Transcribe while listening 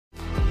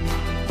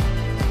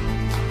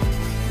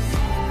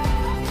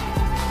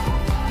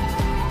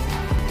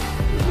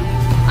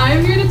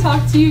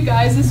talk to you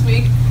guys this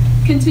week,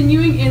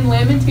 continuing in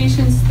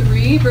Lamentations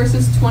 3,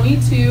 verses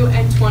 22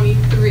 and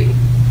 23.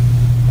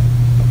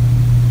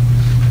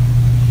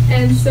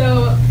 And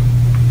so,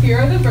 here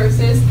are the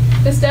verses.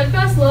 The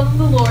steadfast love of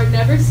the Lord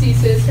never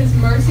ceases, his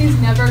mercies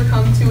never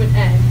come to an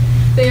end.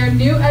 They are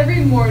new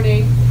every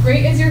morning,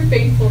 great is your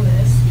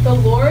faithfulness. The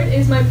Lord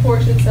is my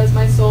portion, says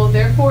my soul,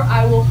 therefore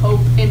I will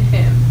hope in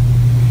him.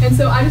 And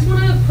so I just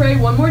want to pray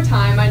one more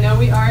time. I know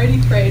we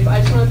already prayed, but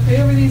I just want to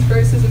pray over these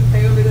verses and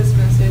pray over this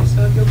message.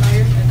 So if you'll bow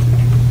your heads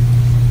with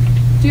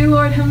me. Dear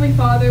Lord, Heavenly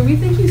Father, we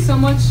thank you so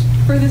much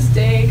for this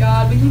day,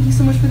 God. We thank you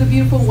so much for the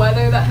beautiful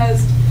weather that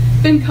has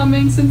been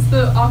coming since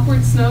the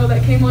awkward snow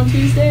that came on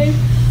Tuesday.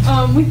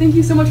 We thank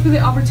you so much for the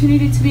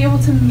opportunity to be able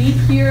to meet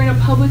here in a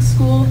public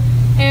school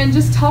and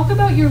just talk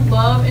about your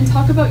love and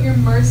talk about your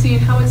mercy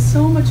and how it's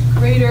so much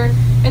greater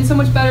and so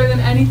much better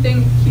than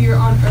anything here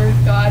on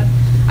earth, God.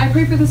 I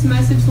pray for this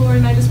message, Lord,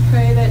 and I just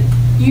pray that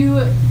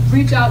you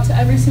reach out to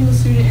every single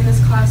student in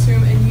this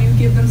classroom and you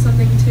give them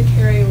something to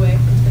carry away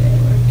from today,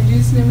 Lord. In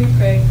Jesus' name we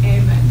pray,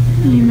 amen.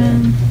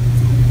 Amen.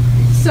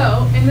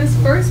 So, in this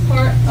first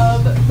part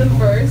of the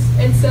verse,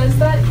 it says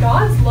that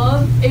God's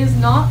love is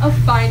not a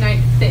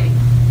finite thing.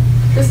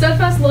 The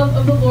steadfast love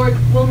of the Lord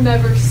will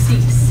never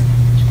cease.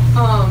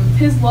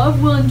 His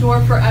love will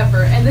endure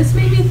forever. And this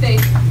made me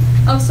think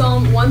of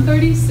Psalm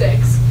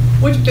 136,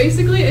 which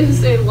basically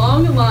is a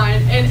long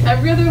line, and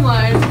every other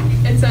line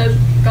it says,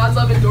 God's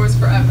love endures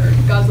forever.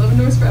 God's love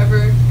endures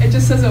forever. It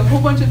just says it a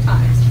whole bunch of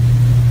times.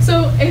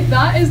 So if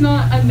that is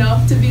not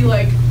enough to be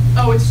like,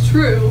 oh, it's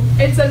true,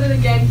 it says it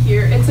again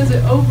here. It says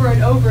it over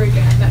and over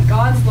again, that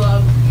God's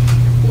love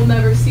will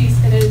never cease,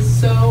 and it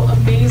is so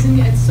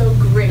amazing and so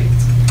great.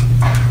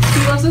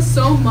 He loves us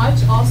so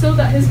much also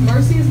that his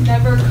mercies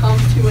never come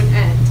to an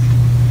end.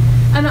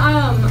 And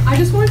I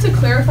just wanted to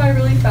clarify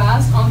really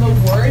fast on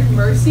the word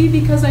mercy,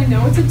 because I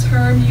know it's a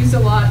term used a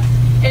lot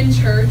in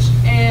church,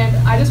 and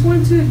I just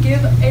wanted to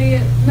give a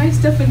nice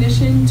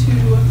definition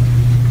to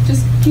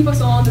just keep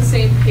us all on the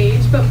same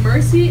page. But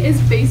mercy is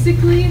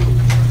basically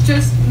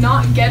just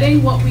not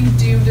getting what we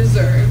do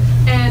deserve.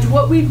 And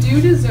what we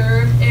do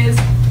deserve is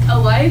a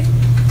life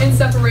in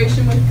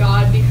separation with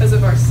God because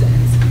of our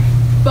sins.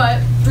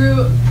 But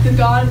through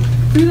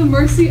the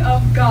mercy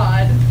of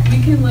God,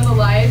 we can live a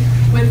life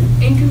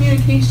in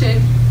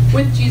communication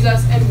with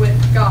Jesus and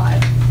with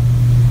God.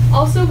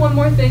 Also, one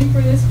more thing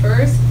for this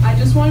verse, I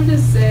just wanted to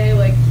say,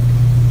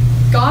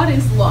 God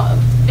is love.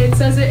 It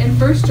says it in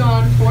 1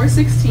 John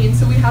 4:16,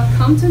 so we have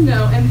come to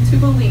know and to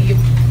believe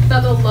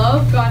that the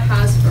love God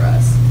has for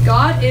us.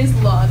 God is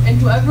love, and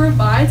whoever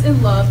abides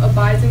in love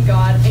abides in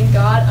God, and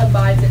God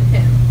abides in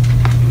him.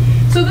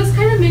 So this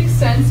kind of makes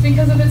sense,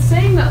 because if it's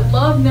saying that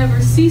love never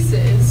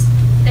ceases,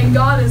 and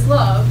God is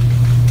love,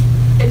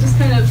 it just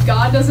kind of,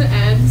 God doesn't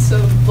end, so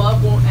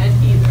love won't end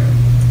either.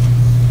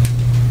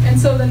 And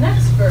so the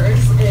next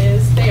verse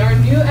is, they are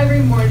new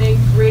every morning,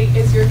 great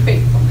is your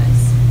faithfulness.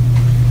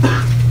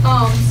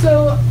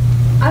 So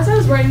as I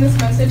was writing this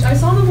message, I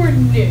saw the word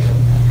new,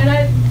 and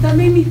that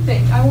made me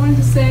think. I wanted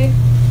to say,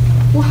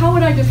 well, how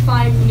would I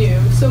define new?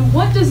 So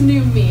what does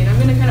new mean? I'm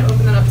going to kind of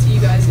open that up to you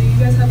guys, so you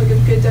guys have a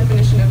good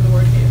definition of the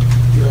word new.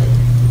 Good.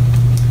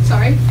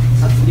 Sorry?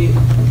 That's new.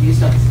 New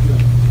stuff is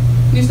good.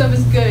 New stuff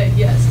is good,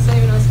 yes. Does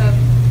anyone else have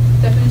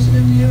a definition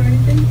of new or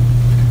anything?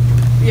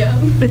 Yeah.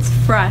 It's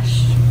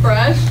fresh.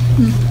 Fresh?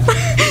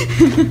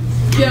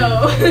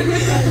 Yo.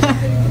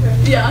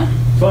 Yeah.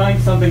 Trying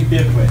something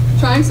different.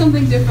 Trying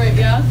something different,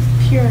 yeah.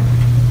 Pure.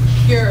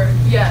 Pure,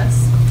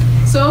 yes.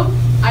 So,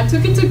 I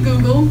took it to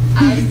Google,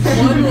 as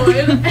one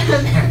would,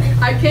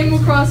 and I came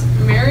across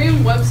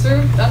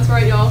Merriam-Webster, that's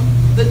right y'all,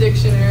 the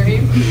dictionary,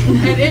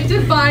 and it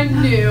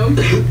defined new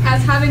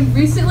as having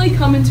recently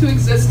come into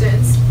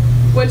existence,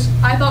 which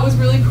I thought was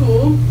really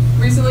cool.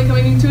 Recently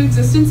coming into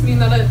existence mean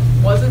that it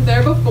wasn't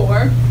there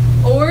before,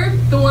 or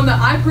the one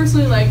that I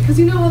personally like, because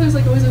you know how there's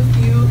always a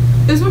few,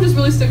 this one just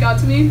really stuck out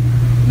to me,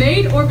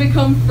 made or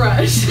become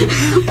fresh.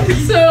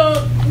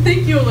 So,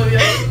 thank you, Olivia,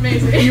 that's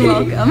amazing. You're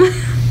welcome.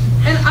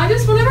 And I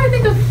just, whenever I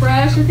think of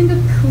fresh, I think of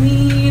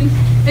clean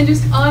and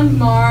just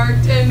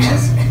unmarked and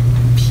just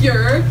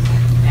pure.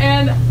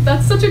 And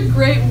that's such a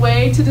great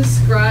way to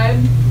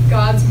describe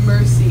God's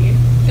mercy.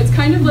 It's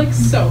kind of like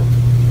soap,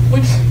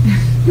 which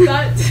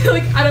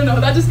I don't know,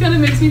 that just kind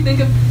of makes me think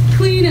of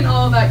clean and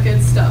all of that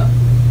good stuff.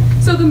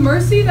 So the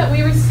mercy that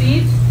we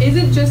receive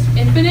isn't just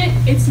infinite,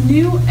 it's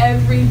new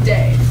every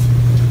day.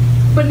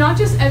 But not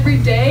just every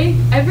day,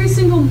 every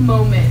single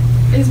moment,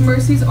 his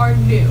mercies are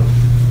new.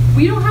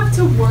 We don't have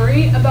to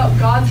worry about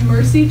God's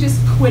mercy just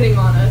quitting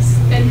on us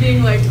and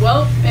being like,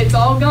 well, it's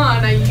all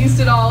gone, I used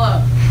it all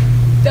up.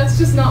 That's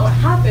just not what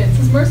happens.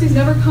 His mercies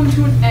never come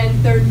to an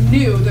end. They're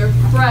new, they're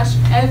fresh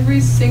every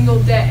single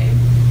day.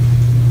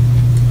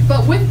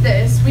 But with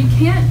this, we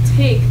can't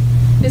take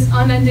this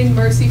unending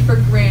mercy for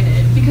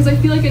granted, because I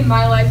feel like in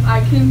my life, I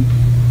can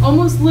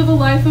almost live a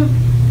life of,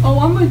 oh,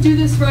 I'm gonna do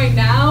this right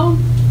now,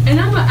 and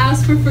I'm gonna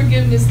ask for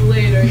forgiveness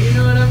later, you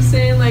know what I'm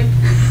saying? Like,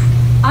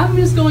 I'm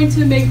just going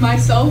to make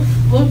myself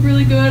look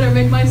really good or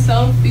make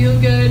myself feel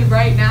good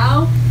right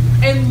now,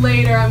 and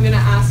later I'm going to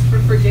ask for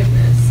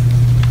forgiveness.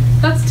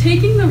 That's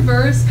taking the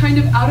verse kind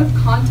of out of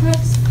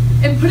context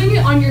and putting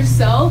it on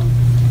yourself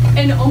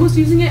and almost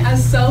using it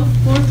as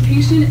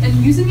self-glorification and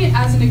using it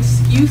as an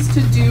excuse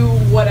to do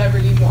whatever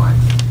you want.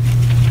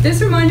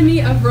 This reminded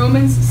me of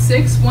Romans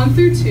 6, 1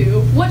 through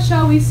 2. What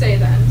shall we say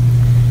then?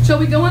 Shall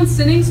we go on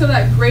sinning so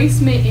that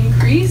grace may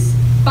increase?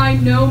 By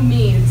no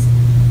means.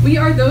 We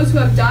are those who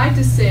have died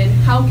to sin.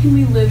 How can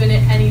we live in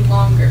it any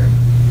longer?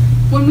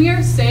 When we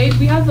are saved,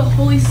 we have the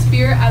Holy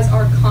Spirit as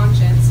our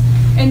conscience.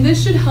 And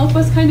this should help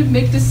us kind of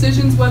make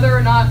decisions whether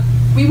or not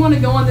we want to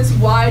go on this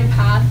wide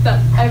path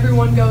that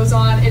everyone goes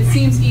on. It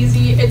seems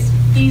easy. It's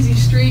easy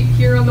street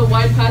here on the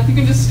wide path. You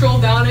can just stroll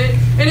down it,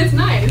 and it's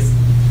nice.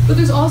 But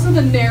there's also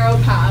the narrow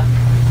path.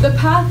 The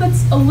path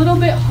that's a little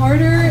bit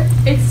harder.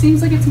 It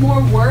seems like it's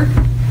more work.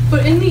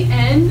 But in the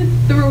end,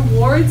 the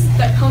rewards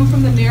that come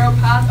from the narrow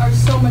path are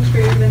so much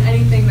greater than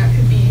anything that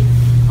could be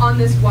on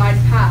this wide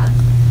path.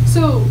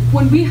 So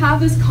when we have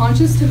this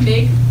conscience to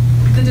make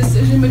the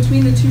decision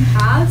between the two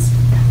paths,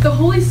 the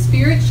Holy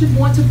Spirit should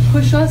want to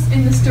push us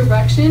in this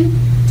direction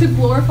to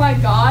glorify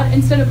God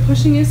instead of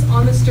pushing us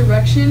on this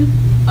direction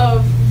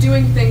of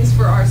doing things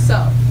for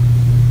ourselves.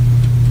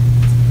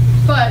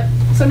 But,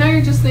 so now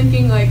you're just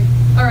thinking like,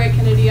 all right,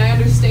 Kennedy, I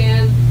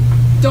understand,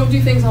 don't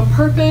do things on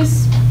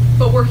purpose,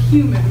 but we're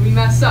human, we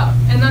mess up.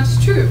 And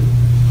that's true.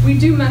 We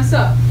do mess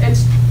up.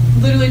 It's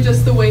literally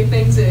just the way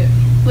things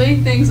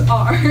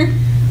are.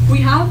 We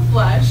have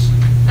flesh,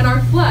 and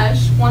our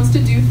flesh wants to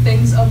do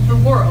things of the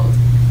world.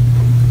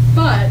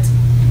 But,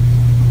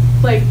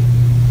 like,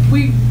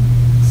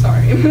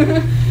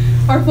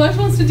 our flesh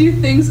wants to do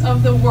things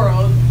of the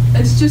world.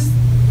 It's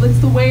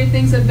the way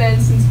things have been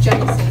since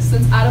Genesis,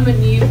 since Adam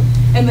and Eve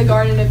in the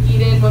Garden of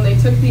Eden when they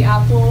took the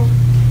apple.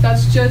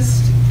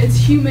 It's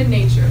human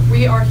nature.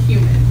 We are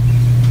human.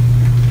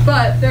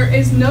 But there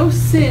is no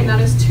sin that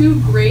is too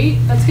great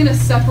that's going to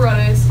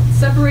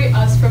separate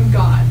us from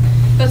God.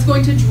 That's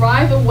going to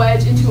drive a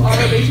wedge into our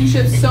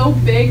relationship so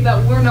big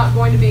that we're not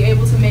going to be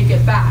able to make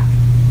it back.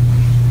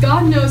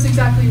 God knows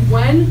exactly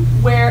when,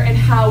 where, and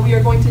how we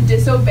are going to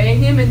disobey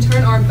Him and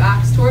turn our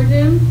backs toward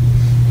Him.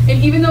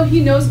 And even though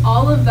He knows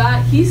all of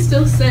that, He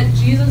still sent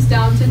Jesus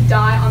down to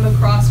die on the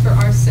cross for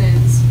our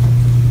sins.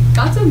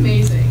 That's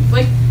amazing.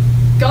 Like,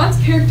 God's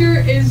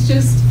character is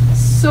just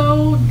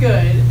so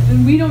good,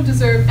 and we don't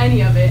deserve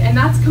any of it. And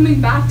that's coming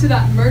back to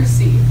that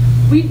mercy.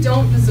 We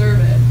don't deserve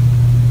it.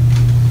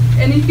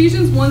 In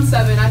Ephesians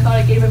 1:7, I thought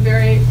it gave a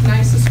very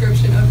nice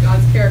description of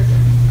God's character.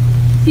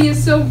 He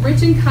is so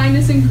rich in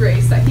kindness and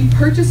grace that He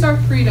purchased our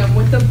freedom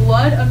with the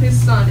blood of His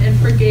Son and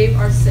forgave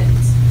our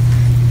sins.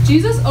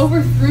 Jesus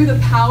overthrew the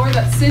power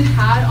that sin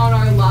had on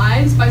our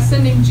lives by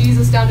sending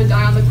Jesus down to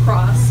die on the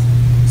cross,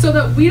 so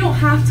that we don't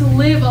have to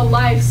live a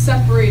life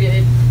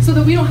separated, so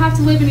that we don't have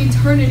to live an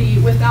eternity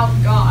without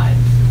God.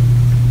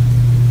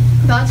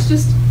 That's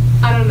just,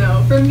 I don't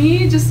know. For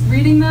me, just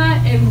reading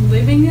that and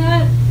living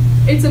that,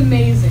 it's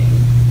amazing.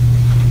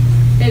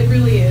 It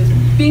really is.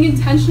 Being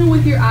intentional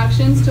with your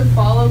actions to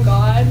follow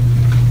God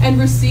and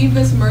receive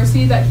this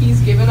mercy that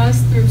He's given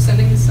us through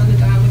sending His Son to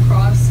die on the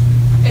cross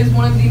is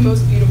one of the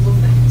most beautiful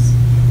things.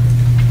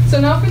 So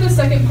now for the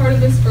second part of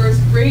this verse,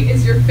 great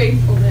is your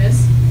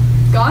faithfulness.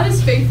 God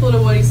is faithful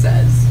to what He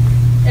says.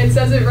 It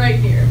says it right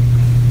here.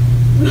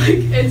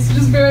 Like, it's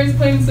just very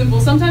plain and simple.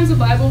 Sometimes the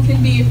Bible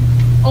can be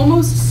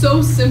almost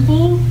so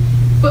simple,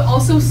 but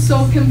also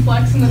so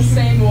complex in the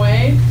same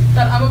way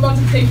that I'm about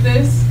to take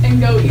this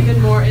and go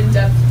even more in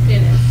depth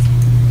in it.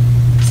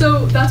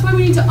 So that's why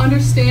we need to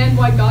understand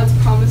why God's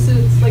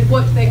promises, like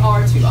what they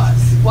are to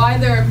us, why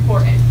they're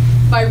important,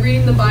 by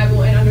reading the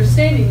Bible and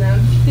understanding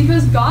them,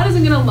 because God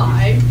isn't going to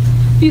lie.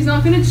 He's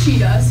not going to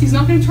cheat us. He's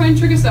not going to try and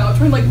trick us out,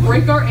 try and like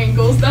break our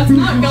ankles. That's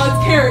not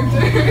God's character.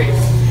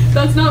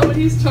 That's not what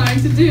He's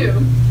trying to do.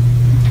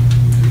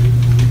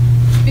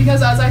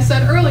 Because as I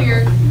said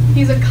earlier,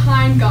 He's a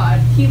kind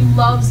God. He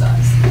loves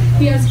us.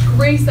 He has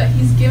grace that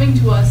He's giving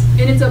to us,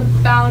 and it's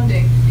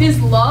abounding.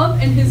 His love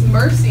and His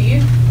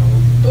mercy,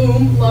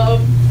 boom,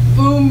 love,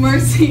 boom,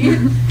 mercy,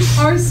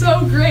 are so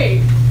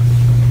great.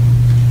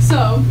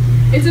 So,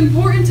 it's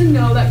important to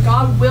know that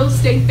God will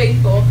stay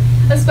faithful,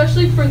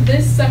 especially for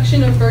this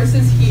section of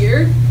verses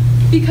here,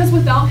 because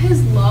without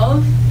His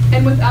love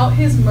and without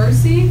His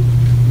mercy,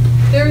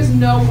 there is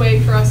no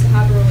way for us to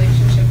have a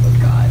relationship with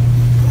God.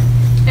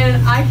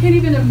 And I can't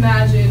even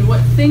imagine what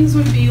things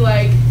would be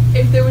like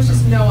if there was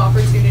just no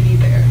opportunity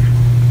there.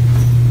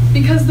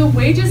 Because the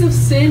wages of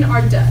sin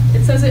are death.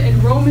 It says it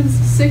in Romans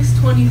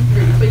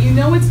 6:23. But you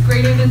know what's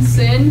greater than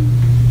sin?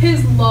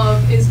 His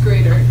love is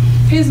greater.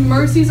 His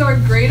mercies are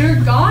greater.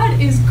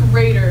 God is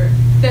greater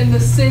than the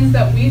sins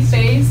that we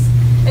face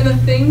and the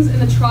things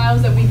and the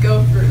trials that we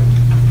go through.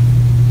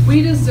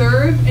 We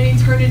deserve an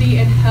eternity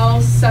in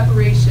hell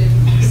separated.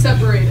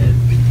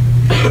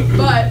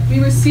 But we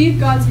receive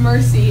God's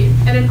mercy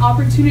and an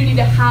opportunity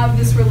to have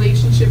this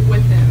relationship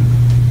with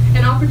Him.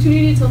 An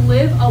opportunity to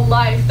live a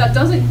life that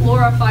doesn't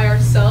glorify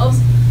ourselves,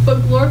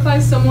 but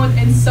glorifies someone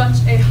in such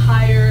a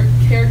higher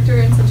character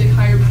and such a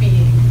higher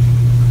being.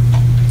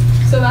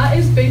 So that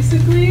is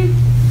basically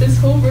this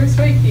whole verse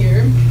right here.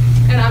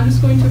 And I'm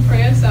just going to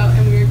pray us out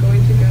and we are going